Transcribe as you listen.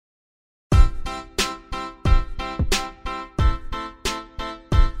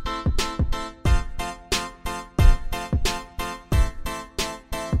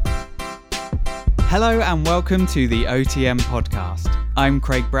Hello and welcome to the OTM podcast. I'm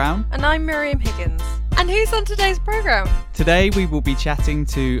Craig Brown. And I'm Miriam Higgins. And who's on today's programme? Today we will be chatting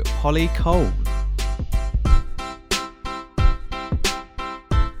to Polly Cole.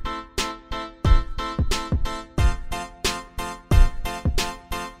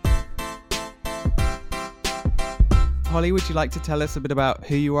 Polly, would you like to tell us a bit about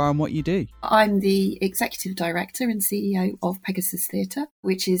who you are and what you do? I'm the Executive Director and CEO of Pegasus Theatre,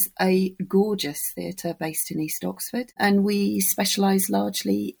 which is a gorgeous theatre based in East Oxford. And we specialise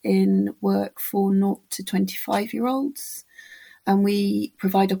largely in work for 0 to 25-year-olds. And we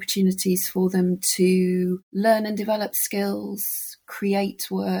provide opportunities for them to learn and develop skills,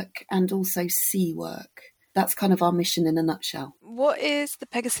 create work, and also see work. That's kind of our mission in a nutshell. What is the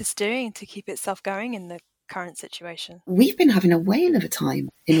Pegasus doing to keep itself going in the current situation? We've been having a whale of a time,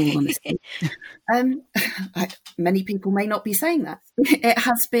 in all honesty. Many people may not be saying that. It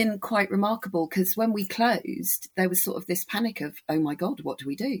has been quite remarkable because when we closed, there was sort of this panic of, oh my God, what do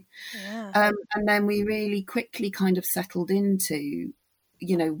we do? Yeah. And then we really quickly kind of settled into,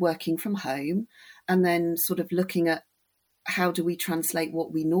 working from home and then sort of looking at how do we translate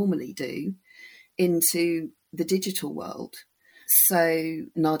what we normally do into the digital world. So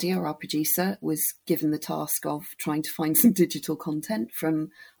Nadia, our producer, was given the task of trying to find some digital content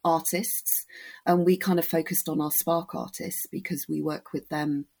from artists. And we kind of focused on our Spark artists because we work with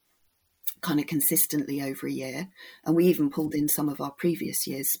them kind of consistently over a year. And we even pulled in some of our previous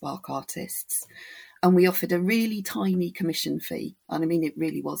year's Spark artists. And we offered a really tiny commission fee. And I mean, it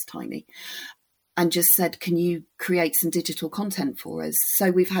really was tiny. And just said, can you create some digital content for us? So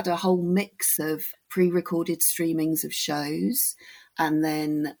we've had a whole mix of pre-recorded streamings of shows and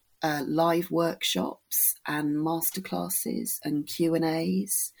then live workshops and masterclasses and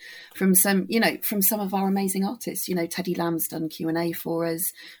Q&As from some of our amazing artists. Teddy Lamb's done Q&A for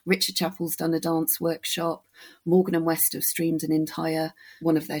us. Richard Chappell's done a dance workshop. Morgan and West have streamed an entire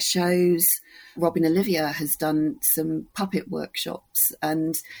one of their shows. Robin Olivia has done some puppet workshops.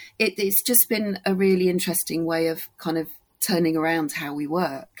 And it's just been a really interesting way of kind of turning around how we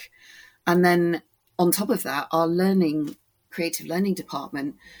work. And then on top of that, our creative learning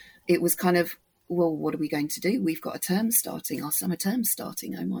department, it was kind of, well, what are we going to do? We've got a term starting, our summer term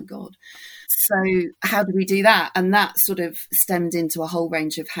starting. Oh my God. So how do we do that? And that sort of stemmed into a whole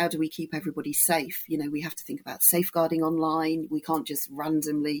range of how do we keep everybody safe? We have to think about safeguarding online. We can't just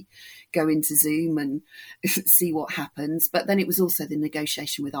randomly go into Zoom and see what happens. But then it was also the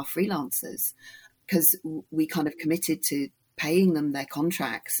negotiation with our freelancers because we kind of committed to paying them their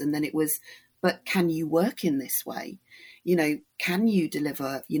contracts. And then it was, but can you work in this way? Can you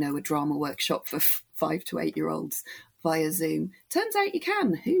deliver, a drama workshop for 5 to 8-year-olds via Zoom? Turns out you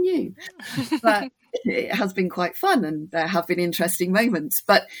can. Who knew? But it has been quite fun and there have been interesting moments.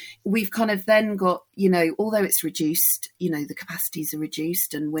 But we've kind of then got, although it's reduced, the capacities are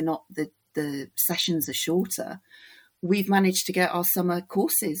reduced and we're not, the sessions are shorter, we've managed to get our summer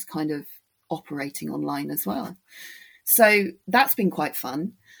courses kind of operating online as well. So that's been quite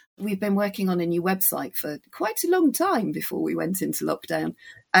fun. We've been working on a new website for quite a long time before we went into lockdown.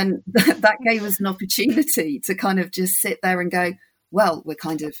 And that gave us an opportunity to kind of just sit there and go, well, we're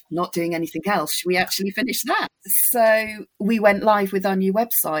kind of not doing anything else. Should we actually finish that? So we went live with our new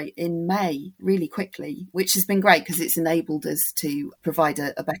website in May really quickly, which has been great because it's enabled us to provide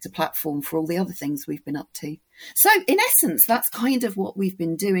a better platform for all the other things we've been up to. So in essence, that's kind of what we've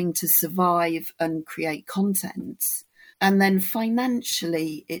been doing to survive and create content. And then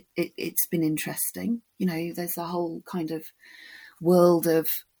financially, it's been interesting. There's a whole kind of world of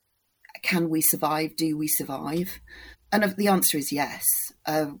can we survive? Do we survive? And the answer is yes,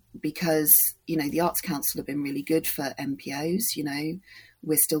 because, the Arts Council have been really good for MPOs.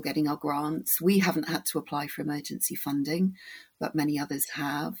 We're still getting our grants. We haven't had to apply for emergency funding, but many others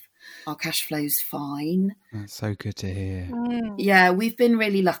have. Our cash flow's fine. That's so good to hear. Yeah, we've been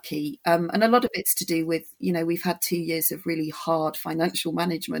really lucky. And a lot of it's to do with, we've had 2 years of really hard financial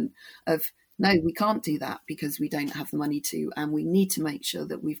management of, no, we can't do that because we don't have the money to, and we need to make sure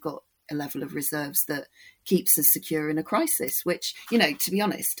that we've got a level of reserves that keeps us secure in a crisis, which, to be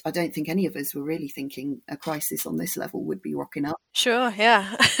honest, I don't think any of us were really thinking a crisis on this level would be rocking up. Sure,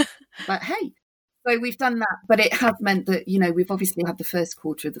 yeah. But hey, so we've done that, but it has meant that, we've obviously had the first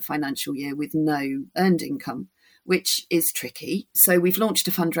quarter of the financial year with no earned income, which is tricky. So we've launched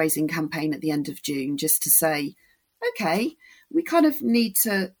a fundraising campaign at the end of June just to say, okay, we kind of need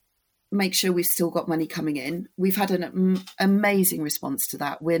to make sure we've still got money coming in. We've had an amazing response to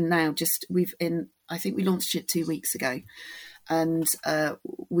that. We're now I think we launched it 2 weeks ago, and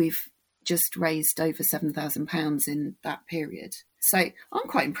we've just raised over £7,000 in that period. So I'm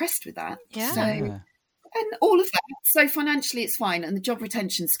quite impressed with that. Yeah. So, and all of that. So financially, it's fine. And the job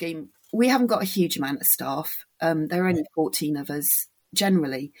retention scheme, we haven't got a huge amount of staff. There are only 14 of us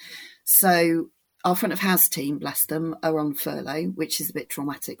generally. So our front of house team, bless them, are on furlough, which is a bit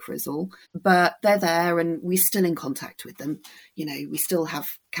traumatic for us all. But they're there and we're still in contact with them. You know, we still have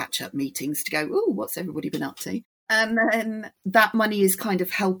catch-up meetings to go, oh, what's everybody been up to? And then that money is kind of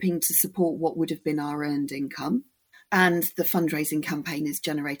helping to support what would have been our earned income. And the fundraising campaign is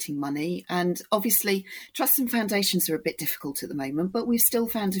generating money. And obviously, trusts and foundations are a bit difficult at the moment, but we've still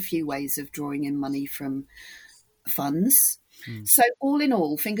found a few ways of drawing in money from funds. So all in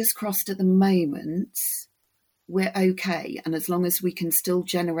all, fingers crossed at the moment, we're okay. And as long as we can still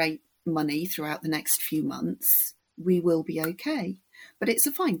generate money throughout the next few months, we will be okay. But it's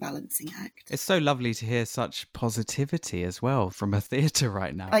a fine balancing act. It's so lovely to hear such positivity as well from a theatre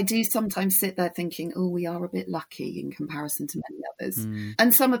right now. I do sometimes sit there thinking, oh, we are a bit lucky in comparison to many others.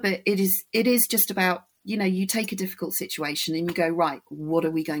 And some of it is just about, you know, you take a difficult situation and you go, right, what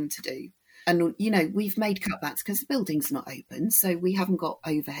are we going to do? And, you know, we've made cutbacks because the building's not open. So we haven't got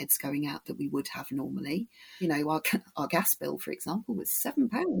overheads going out that we would have normally. You know, our gas bill, for example, was £7.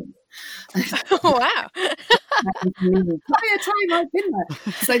 Wow. Entire time I've been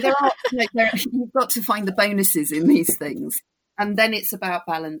there. So you've got to find the bonuses in these things. And then it's about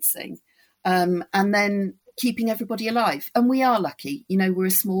balancing. And then keeping everybody alive. And we are lucky. You know, we're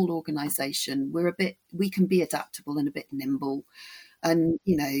a small organisation. We can be adaptable and a bit nimble. And,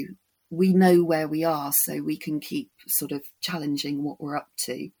 you know, we know where we are, so we can keep sort of challenging what we're up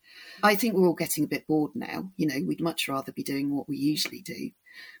to. I think we're all getting a bit bored now. You know, we'd much rather be doing what we usually do.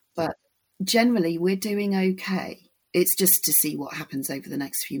 But generally, we're doing okay. It's just to see what happens over the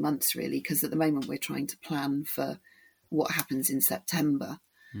next few months, really, because at the moment we're trying to plan for what happens in September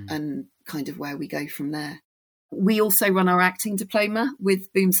and kind of where we go from there. We also run our acting diploma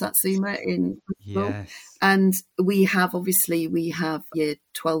with Boom Satsuma in Bristol. Yes. And we have year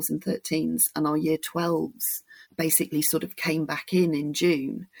 12s and 13s, and our year 12s basically sort of came back in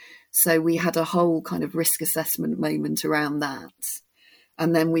June. So we had a whole kind of risk assessment moment around that.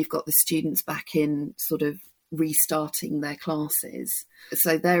 And then we've got the students back in sort of restarting their classes.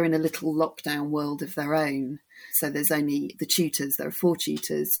 So they're in a little lockdown world of their own. So there's only the tutors, there are 4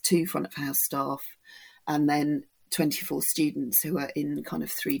 tutors, 2 front of house staff, and then 24 students who are in kind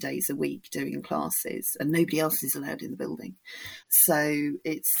of 3 days a week doing classes, and nobody else is allowed in the building. So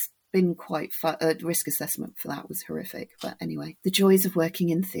it's been quite fun. Risk assessment for that was horrific. But anyway, the joys of working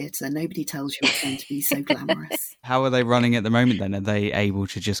in theatre. Nobody tells you it's going to be so glamorous. How are they running at the moment then? Are they able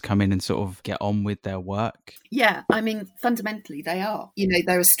to just come in and sort of get on with their work? Yeah, I mean, fundamentally they are. You know,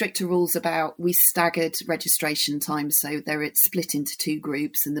 there are stricter rules about, we staggered registration times, so they're split into 2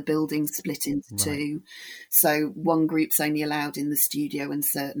 groups and the building's split into 2. So one group's only allowed in the studio in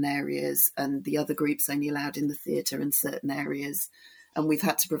certain areas and the other group's only allowed in the theatre in certain areas. And we've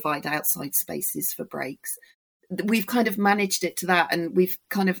had to provide outside spaces for breaks. We've kind of managed it to that, and we've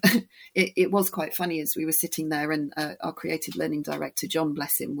kind of, it was quite funny as we were sitting there, and our creative learning director, John,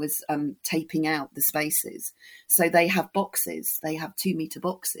 bless him, was taping out the spaces. So they have boxes, they have 2-metre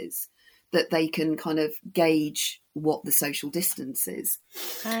boxes that they can kind of gauge what the social distance is.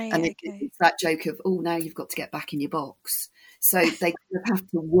 It's that joke of, oh, now you've got to get back in your box. So they kind of have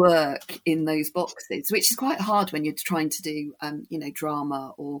to work in those boxes, which is quite hard when you're trying to do,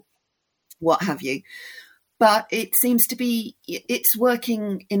 drama or what have you. But it seems to be, it's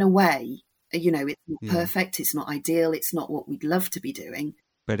working in a way. You know, it's not perfect, it's not ideal, it's not what we'd love to be doing.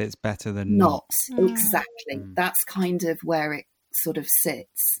 But it's better than not. Exactly. That's kind of where it sort of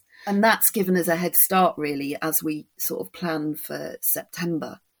sits. And that's given us a head start, really, as we sort of plan for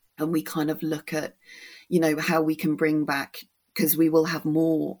September. And we kind of look at, you know, how we can bring back, because we will have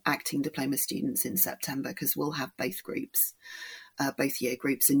more acting diploma students in September, because we'll have both groups, both year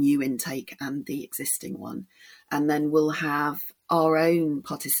groups, a new intake and the existing one. And then we'll have our own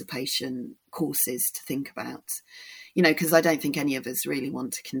participation courses to think about, you know, because I don't think any of us really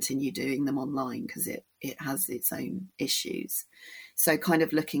want to continue doing them online because it has its own issues. So kind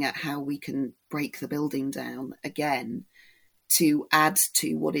of looking at how we can break the building down again to add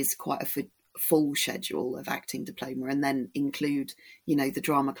to what is quite a full schedule of acting diploma, and then include, you know, the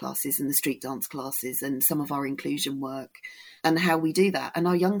drama classes and the street dance classes and some of our inclusion work and how we do that. And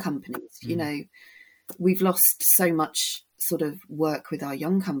our young companies, you know, we've lost so much sort of work with our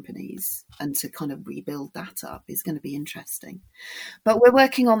young companies, and to kind of rebuild that up is going to be interesting. But we're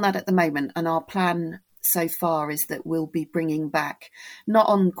working on that at the moment, and our plan so far is that we'll be bringing back, not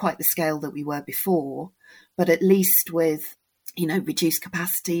on quite the scale that we were before, but at least with, you know, reduced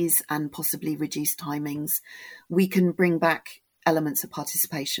capacities and possibly reduced timings, we can bring back elements of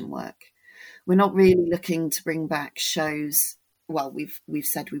participation work. We're not really looking to bring back shows. Well, we've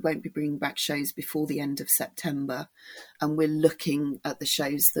said we won't be bringing back shows before the end of September, and we're looking at the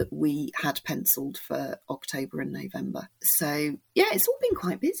shows that we had penciled for October and November. So, yeah, it's all been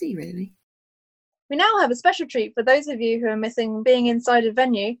quite busy, really. We now have a special treat for those of you who are missing being inside a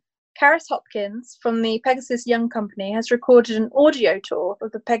venue. Karis Hopkins from the Pegasus Young Company has recorded an audio tour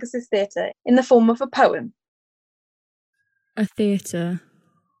of the Pegasus Theatre in the form of a poem. A theatre,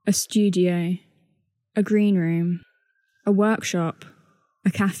 a studio, a green room, a workshop,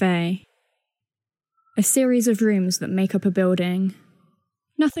 a cafe. A series of rooms that make up a building.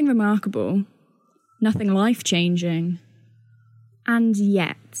 Nothing remarkable, nothing life-changing. And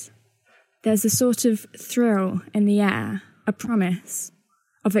yet, there's a sort of thrill in the air, a promise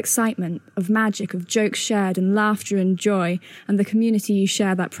of excitement, of magic, of jokes shared and laughter and joy, and the community you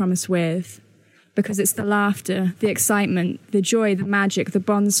share that promise with. Because it's the laughter, the excitement, the joy, the magic, the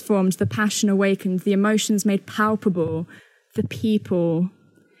bonds formed, the passion awakened, the emotions made palpable, the people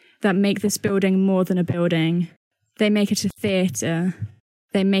that make this building more than a building. They make it a theatre.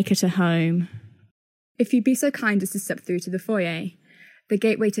 They make it a home. If you'd be so kind as to step through to the foyer, the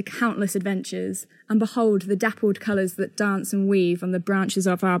gateway to countless adventures, and behold the dappled colours that dance and weave on the branches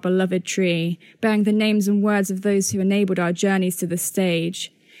of our beloved tree, bearing the names and words of those who enabled our journeys to the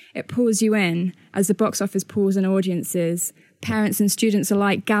stage. It pulls you in, as the box office pulls in audiences. Parents and students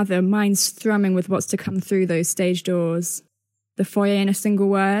alike gather, minds thrumming with what's to come through those stage doors. The foyer in a single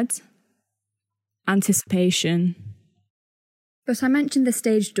word? Anticipation. But I mentioned the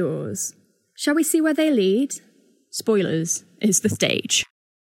stage doors. Shall we see where they lead? Spoilers, it's the stage.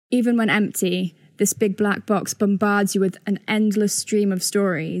 Even when empty, this big black box bombards you with an endless stream of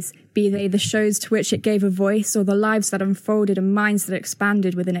stories, be they the shows to which it gave a voice or the lives that unfolded and minds that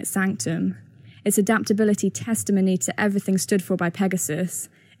expanded within its sanctum. Its adaptability testimony to everything stood for by Pegasus.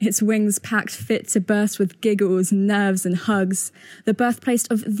 Its wings packed fit to burst with giggles, nerves and hugs. The birthplace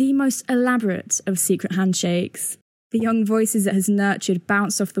of the most elaborate of secret handshakes. The young voices it has nurtured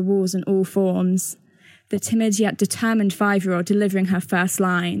bounce off the walls in all forms. The timid yet determined 5-year-old delivering her first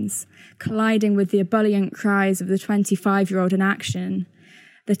lines, colliding with the ebullient cries of the 25-year-old in action.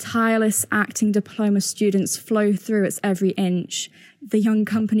 The tireless acting diploma students flow through its every inch. The young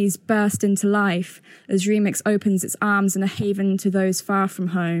companies burst into life as Remix opens its arms in a haven to those far from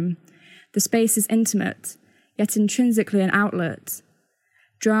home. The space is intimate, yet intrinsically an outlet.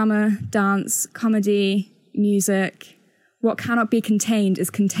 Drama, dance, comedy, music. What cannot be contained is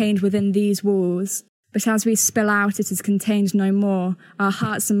contained within these walls. But as we spill out, it is contained no more, our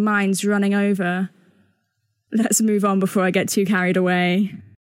hearts and minds running over. Let's move on before I get too carried away.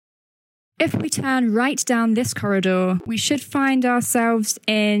 If we turn right down this corridor, we should find ourselves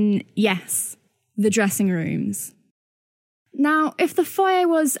in, yes, the dressing rooms. Now, if the foyer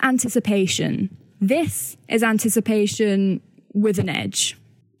was anticipation, this is anticipation with an edge.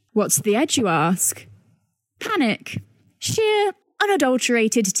 What's the edge, you ask? Panic. Sheer,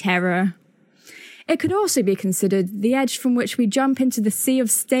 unadulterated terror. It could also be considered the edge from which we jump into the sea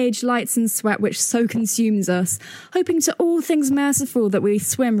of stage lights and sweat which so consumes us, hoping to all things merciful that we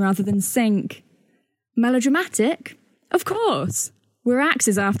swim rather than sink. Melodramatic? Of course. We're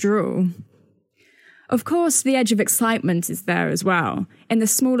actors after all. Of course, the edge of excitement is there as well. In the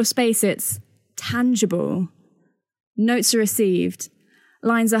smaller space, it's tangible. Notes are received.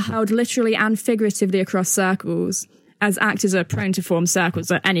 Lines are held literally and figuratively across circles, as actors are prone to form circles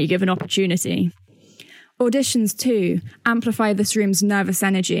at any given opportunity. Auditions, too, amplify this room's nervous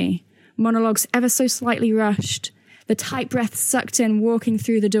energy. Monologues ever so slightly rushed. The tight breath sucked in walking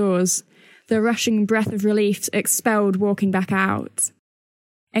through the doors. The rushing breath of relief expelled walking back out.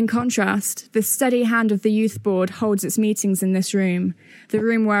 In contrast, the steady hand of the youth board holds its meetings in this room, the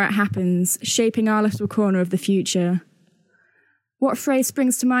room where it happens, shaping our little corner of the future. What phrase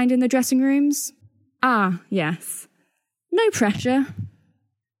springs to mind in the dressing rooms? Ah, yes. No pressure.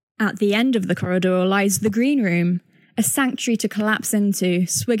 At the end of the corridor lies the green room, a sanctuary to collapse into,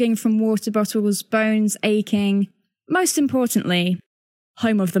 swigging from water bottles, bones aching. Most importantly,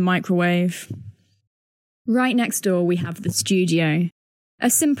 home of the microwave. Right next door we have the studio, a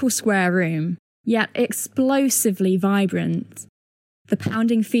simple square room, yet explosively vibrant. The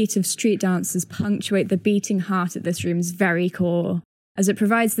pounding feet of street dancers punctuate the beating heart at this room's very core, as it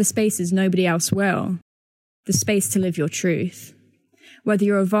provides the spaces nobody else will. The space to live your truth. Whether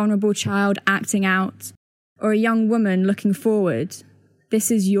you're a vulnerable child acting out, or a young woman looking forward, this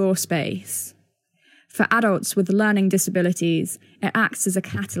is your space. For adults with learning disabilities, it acts as a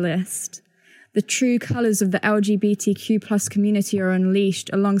catalyst. The true colours of the LGBTQ+ community are unleashed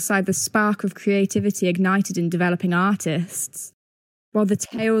alongside the spark of creativity ignited in developing artists, while the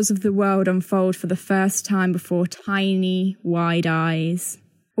tales of the world unfold for the first time before tiny, wide eyes.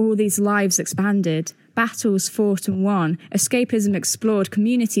 All these lives expanded, battles fought and won, escapism explored,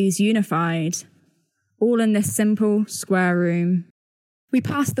 communities unified. All in this simple, square room. We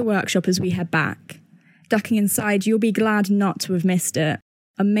pass the workshop as we head back. Ducking inside, you'll be glad not to have missed it.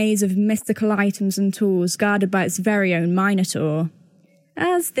 A maze of mystical items and tools guarded by its very own Minotaur.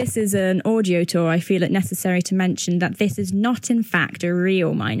 As this is an audio tour, I feel it necessary to mention that this is not in fact a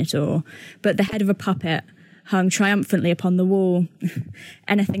real Minotaur, but the head of a puppet hung triumphantly upon the wall.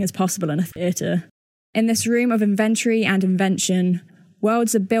 Anything is possible in a theatre. In this room of inventory and invention,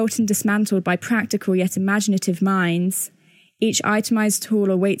 worlds are built and dismantled by practical yet imaginative minds. Each itemised tool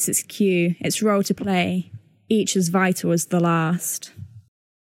awaits its cue, its role to play, each as vital as the last.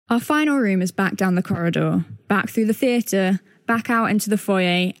 Our final room is back down the corridor, back through the theatre, back out into the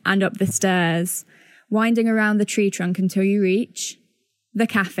foyer and up the stairs, winding around the tree trunk until you reach the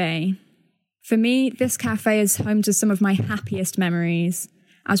cafe. For me, this cafe is home to some of my happiest memories.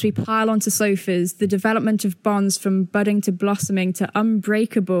 As we pile onto sofas, the development of bonds from budding to blossoming to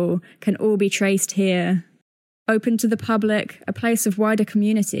unbreakable can all be traced here. Open to the public, a place of wider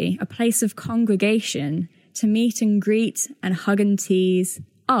community, a place of congregation, to meet and greet and hug and tease.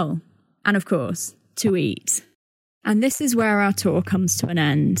 Oh, and of course, to eat. And this is where our tour comes to an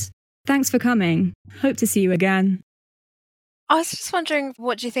end. Thanks for coming. Hope to see you again. I was just wondering,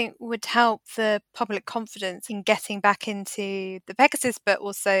 what do you think would help the public confidence in getting back into the Pegasus, but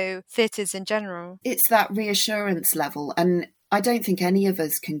also theatres in general? It's that reassurance level. And I don't think any of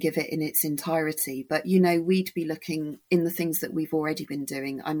us can give it in its entirety, but, we'd be looking in the things that we've already been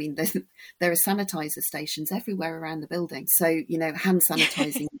doing. I mean, there are sanitizer stations everywhere around the building. So, hand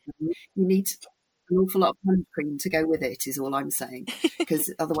sanitizing, you need an awful lot of hand cream to go with it, is all I'm saying,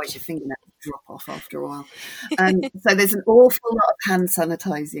 because otherwise your fingernails drop off after a while. So there's an awful lot of hand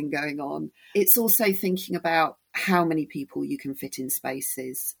sanitizing going on. It's also thinking about how many people you can fit in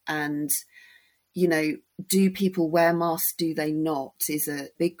spaces, and do people wear masks, do they not, is a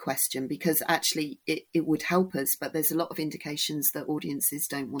big question, because actually it would help us, but there's a lot of indications that audiences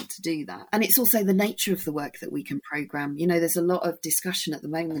don't want to do that. And it's also the nature of the work that we can programme. There's a lot of discussion at the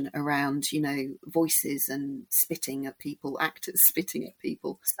moment around, voices and spitting at people, actors spitting at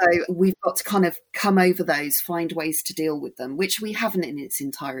people. So we've got to kind of come over those, find ways to deal with them, which we haven't in its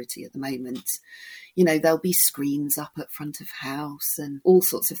entirety at the moment. There'll be screens up at front of house and all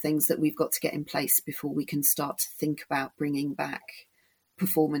sorts of things that we've got to get in place before we can start to think about bringing back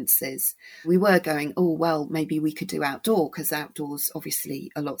performances. We were going, maybe we could do outdoor, because outdoors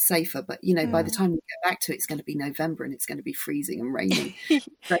obviously a lot safer. But, by the time we get back to it, it's going to be November and it's going to be freezing and raining.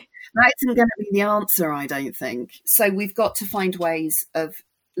 So that isn't going to be the answer, I don't think. So we've got to find ways of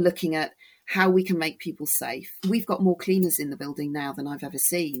looking at how we can make people safe. We've got more cleaners in the building now than I've ever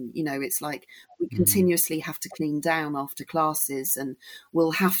seen. It's like we continuously have to clean down after classes, and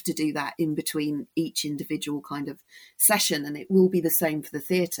we'll have to do that in between each individual kind of session. And it will be the same for the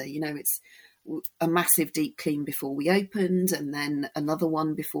theatre. It's a massive deep clean before we opened, and then another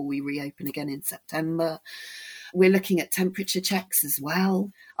one before we reopen again in September. We're looking at temperature checks as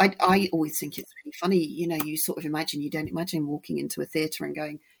well. I always think it's really funny, you sort of you don't imagine walking into a theatre and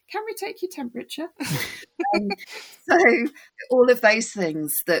going, can we take your temperature? So all of those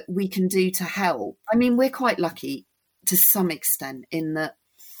things that we can do to help. I mean, we're quite lucky to some extent in that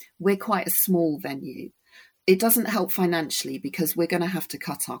we're quite a small venue. It doesn't help financially because we're going to have to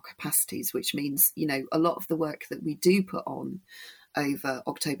cut our capacities, which means, a lot of the work that we do put on over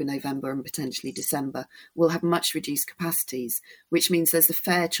October, November and potentially December will have much reduced capacities, which means there's a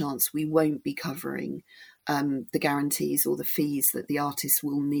fair chance we won't be covering the guarantees or the fees that the artists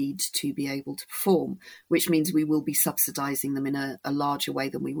will need to be able to perform, which means we will be subsidising them in a larger way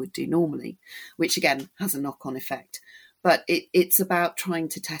than we would do normally, which again has a knock-on effect. But it's about trying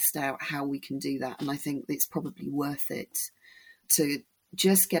to test out how we can do that. And I think it's probably worth it to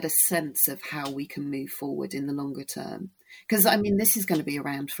just get a sense of how we can move forward in the longer term. Because, I mean, this is going to be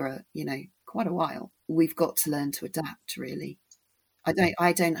around for, quite a while. We've got to learn to adapt, really. I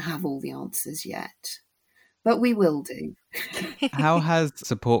don't have all the answers yet, but we will do. How has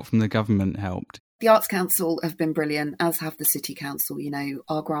support from the government helped? The Arts Council have been brilliant, as have the City Council.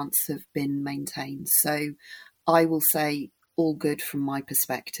 Our grants have been maintained. So I will say all good from my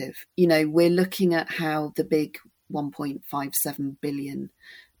perspective. We're looking at how the big 1.57 billion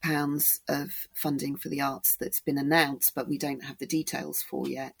of funding for the arts that's been announced, but we don't have the details for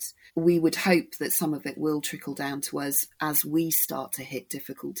yet. We would hope that some of it will trickle down to us as we start to hit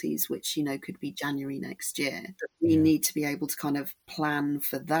difficulties, which, could be January next year. We need to be able to kind of plan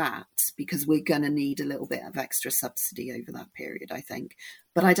for that, because we're going to need a little bit of extra subsidy over that period, I think.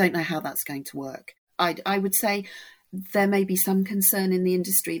 But I don't know how that's going to work. I would say there may be some concern in the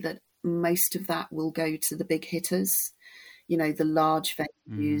industry that most of that will go to the big hitters, the large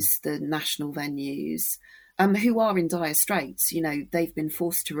venues, the national venues, who are in dire straits. They've been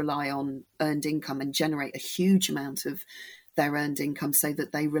forced to rely on earned income and generate a huge amount of their earned income so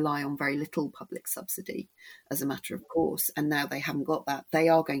that they rely on very little public subsidy as a matter of course. And now they haven't got that. They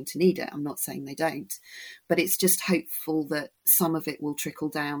are going to need it. I'm not saying they don't, but it's just hopeful that some of it will trickle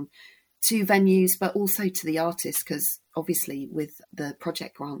down to venues, but also to the artists, because obviously with the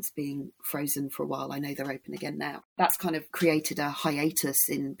project grants being frozen for a while, I know they're open again now. That's kind of created a hiatus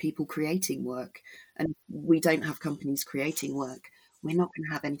in people creating work. And we don't have companies creating work. We're not going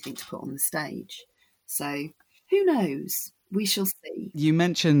to have anything to put on the stage. So who knows? We shall see. You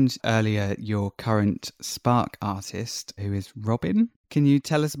mentioned earlier your current Spark artist, who is Robin. Can you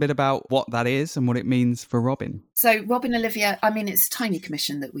tell us a bit about what that is and what it means for Robin? So Robin Olivia, it's a tiny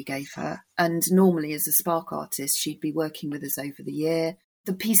commission that we gave her. And normally as a Spark artist, she'd be working with us over the year.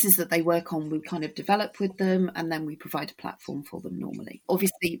 The pieces that they work on, we kind of develop with them, and then we provide a platform for them normally.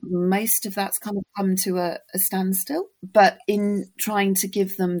 Obviously, most of that's kind of come to a standstill. But in trying to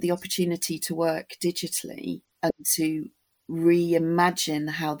give them the opportunity to work digitally and to reimagine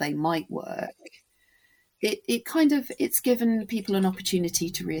how they might work, it's given people an opportunity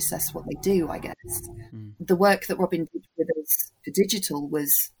to reassess what they do, I guess. The work that Robin did with us for digital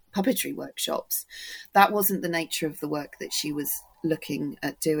was puppetry workshops. That wasn't the nature of the work that she was looking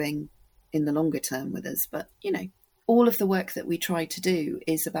at doing in the longer term with us. But, all of the work that we try to do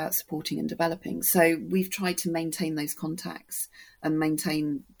is about supporting and developing. So we've tried to maintain those contacts and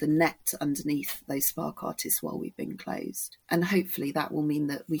maintain the net underneath those Spark artists while we've been closed. And hopefully that will mean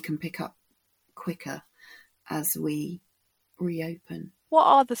that we can pick up quicker as we reopen. What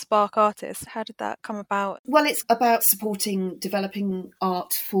are the Spark artists? How did that come about? Well, it's about supporting developing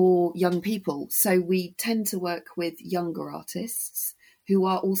art for young people. So we tend to work with younger artists who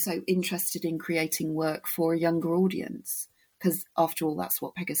are also interested in creating work for a younger audience, because after all, that's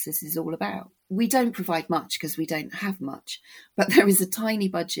what Pegasus is all about. We don't provide much because we don't have much, but there is a tiny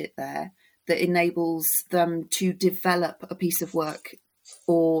budget there that enables them to develop a piece of work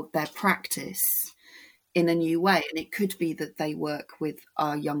or their practice in a new way. And it could be that they work with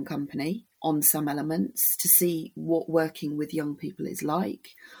our young company on some elements to see what working with young people is like,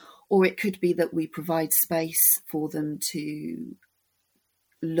 or it could be that we provide space for them to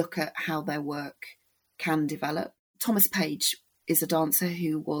look at how their work can develop. Thomas Page is a dancer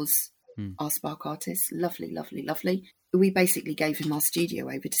who was our Spark artist. Lovely, lovely, lovely. We basically gave him our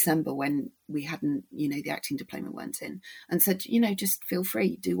studio over December when we hadn't, the acting diploma weren't in, and said, just feel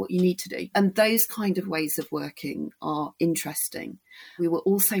free, do what you need to do. And those kind of ways of working are interesting. We were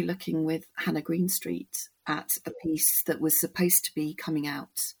also looking with Hannah Greenstreet at a piece that was supposed to be coming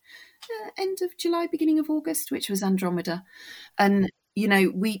out end of July, beginning of August, which was Andromeda. And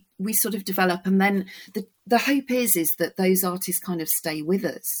we sort of develop, and then the hope is that those artists kind of stay with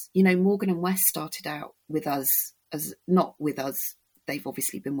us. Morgan and West started out with us, as not with us. They've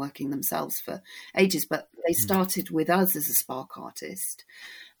obviously been working themselves for ages, but they started with us as a Spark artist.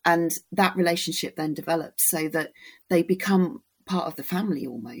 And that relationship then develops so that they become part of the family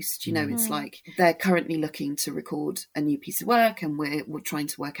almost. It's like they're currently looking to record a new piece of work, and we're trying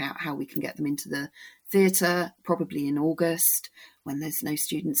to work out how we can get them into the theatre, probably in August when there's no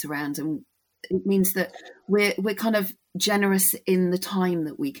students around. And it means that we're kind of generous in the time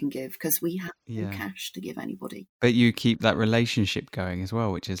that we can give, because we have no cash to give anybody. But you keep that relationship going as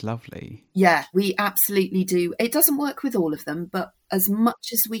well, which is lovely. Yeah, we absolutely do. It doesn't work with all of them, but as much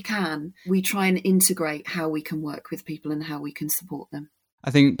as we can, we try and integrate how we can work with people and how we can support them.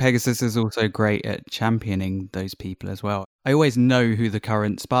 I think Pegasus is also great at championing those people as well. I always know who the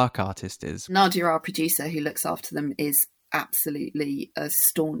current Spark artist is. Nadia, our producer who looks after them, is absolutely a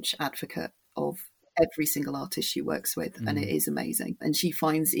staunch advocate of every single artist she works with, and it is amazing. And she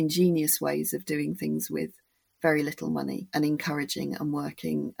finds ingenious ways of doing things with very little money and encouraging and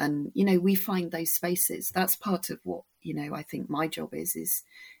working. And, we find those spaces. That's part of what, I think my job is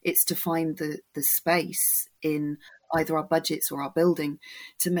it's to find the space in either our budgets or our building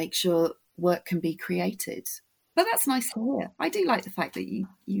to make sure work can be created. But that's nice to hear. I do like the fact that you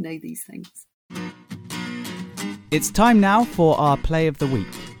know these things. It's time now for our play of the week.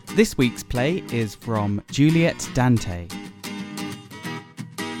 This week's play is from Juliet Dante.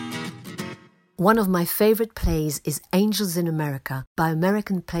 One of my favourite plays is Angels in America by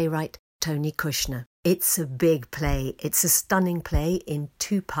American playwright Tony Kushner. It's a big play. It's a stunning play in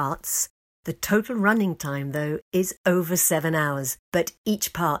 2 parts. The total running time, though, is over 7 hours, but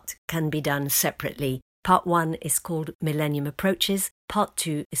each part can be done separately. Part 1 is called Millennium Approaches. Part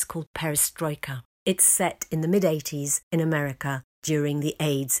 2 is called Perestroika. It's set in the mid-80s in America during the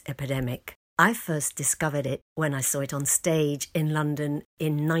AIDS epidemic. I first discovered it when I saw it on stage in London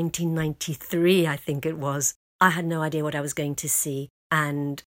in 1993, I think it was. I had no idea what I was going to see,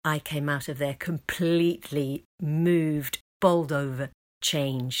 and I came out of there completely moved, bowled over,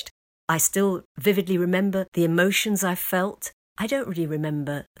 changed. I still vividly remember the emotions I felt. I don't really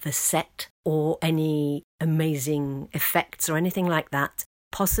remember the set or any amazing effects or anything like that.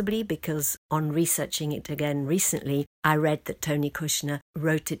 Possibly because on researching it again recently, I read that Tony Kushner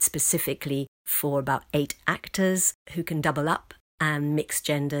wrote it specifically for about 8 actors who can double up and mix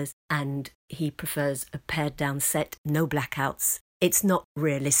genders, and he prefers a pared down set, no blackouts. It's not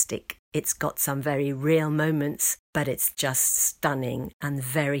realistic. It's got some very real moments, but it's just stunning and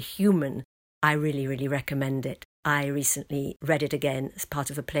very human. I really, really recommend it. I recently read it again as part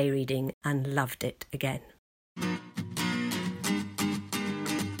of a play reading and loved it again.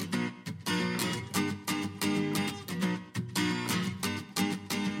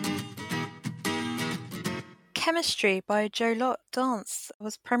 Chemistry by Jo Lott Dance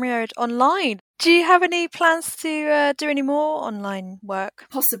was premiered online. Do you have any plans to do any more online work?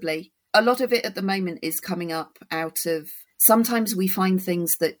 Possibly. A lot of it at the moment is coming up out of, sometimes we find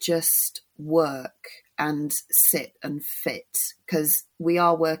things that just work and sit and fit, because we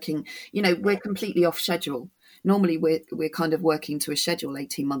are working, we're completely off schedule. Normally we're kind of working to a schedule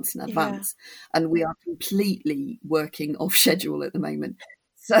 18 months in advance, and we are completely working off schedule at the moment.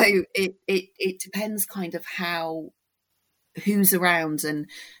 So it depends kind of who's around and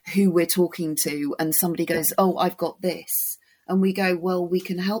who we're talking to, and somebody goes, oh, I've got this. And we go, well, we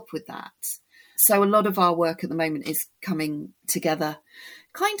can help with that. So a lot of our work at the moment is coming together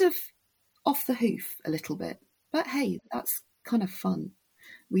kind of off the hoof a little bit. But hey, that's kind of fun.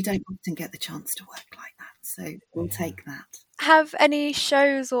 We don't often get the chance to work like that, so we'll take that. Have any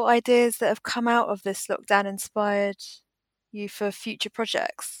shows or ideas that have come out of this lockdown inspired you for future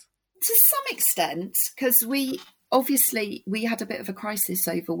projects? To some extent, because we had a bit of a crisis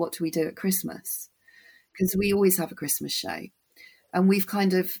over what do we do at Christmas, because we always have a Christmas show, and we've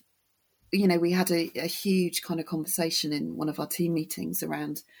kind of, we had a huge kind of conversation in one of our team meetings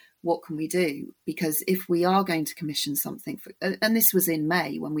around what can we do, because if we are going to commission something and this was in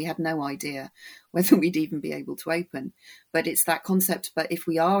May when we had no idea whether we'd even be able to open, but it's that concept. But if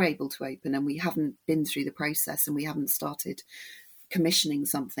we are able to open and we haven't been through the process and we haven't started commissioning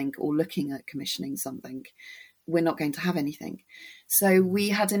something or looking at commissioning something, we're not going to have anything. So we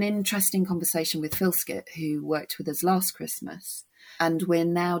had an interesting conversation with Phil Skit, who worked with us last Christmas, and we're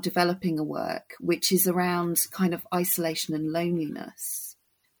now developing a work which is around kind of isolation and loneliness.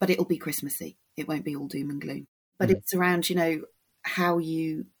 But it'll be Christmassy. It won't be all doom and gloom. But it's around, how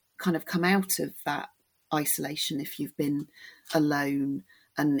you kind of come out of that isolation if you've been alone,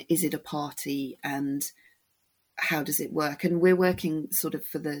 and is it a party, and how does it work? And we're working sort of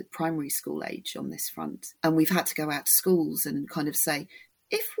for the primary school age on this front. And we've had to go out to schools and kind of say,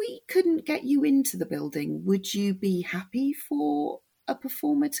 if we couldn't get you into the building, would you be happy for a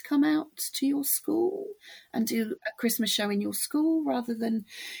performer to come out to your school and do a Christmas show in your school, rather than,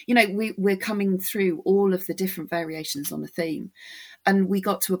 we're coming through all of the different variations on the theme. And we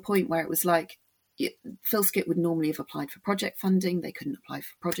got to a point where it was like, Phil Skit would normally have applied for project funding. They couldn't apply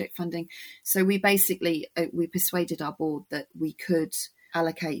for project funding. So we basically, we persuaded our board that we could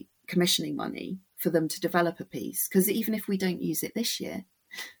allocate commissioning money for them to develop a piece. Because even if we don't use it this year,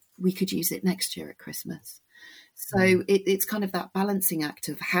 we could use it next year at Christmas. So it's kind of that balancing act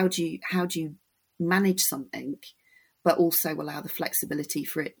of how do you manage something, but also allow the flexibility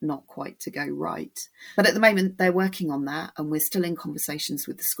for it not quite to go right. But at the moment, they're working on that, and we're still in conversations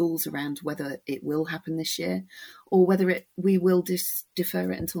with the schools around whether it will happen this year or whether we will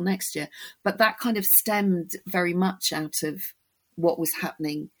defer it until next year. But that kind of stemmed very much out of what was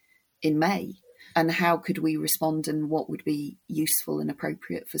happening in May, and how could we respond and what would be useful and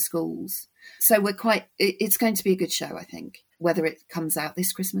appropriate for schools. So it's going to be a good show, I think. Whether it comes out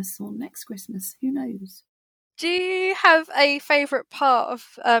this Christmas or next Christmas, who knows? Do you have a favourite part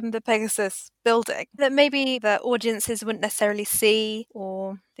of the Pegasus building that maybe the audiences wouldn't necessarily see,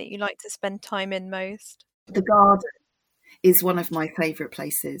 or that you like to spend time in most? The garden is one of my favourite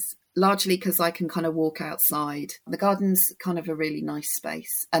places. largely because I can kind of walk outside. The garden's kind of a really nice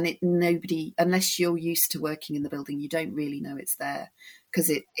space, and nobody, unless you're used to working in the building, you don't really know it's there, because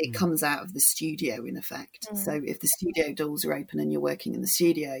it comes out of the studio in effect. So if the studio doors are open and you're working in the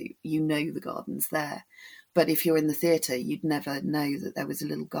studio, you know the garden's there. But if you're in the theatre, you'd never know that there was a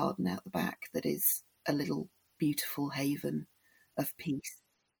little garden out the back that is a little beautiful haven of peace.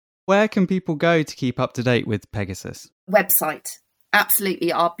 Where can people go to keep up to date with Pegasus? Website.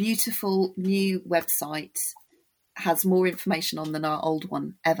 Absolutely. Our beautiful new website has more information on than our old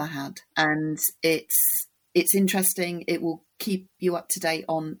one ever had. And it's interesting. It will keep you up to date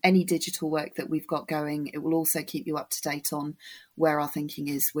on any digital work that we've got going. It will also keep you up to date on where our thinking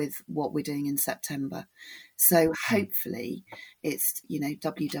is with what we're doing in September. So hopefully it's,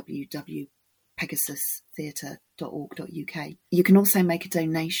 www.pegasustheatre.org.uk. You can also make a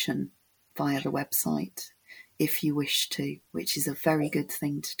donation via the website if you wish to, which is a very good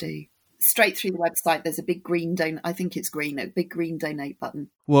thing to do. Straight through the website, there's a big green a big green donate button.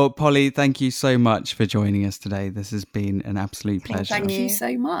 Well, Polly, thank you so much for joining us today. This has been an absolute pleasure. Thank you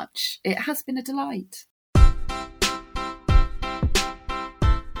so much. It has been a delight.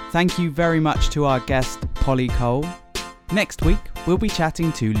 Thank you very much to our guest, Polly Cole. Next week, we'll be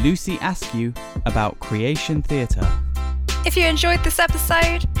chatting to Lucy Askew about Creation Theatre. If you enjoyed this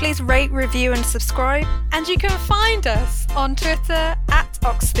episode, please rate, review and subscribe. And you can find us on Twitter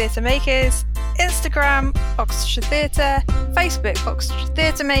 @Oxford Theatre Makers, Instagram Oxfordshire Theatre, Facebook Oxfordshire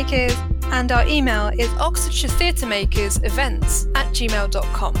Theatre Makers, and our email is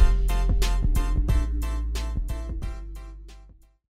oxfordshiretheatremakers@gmail.com.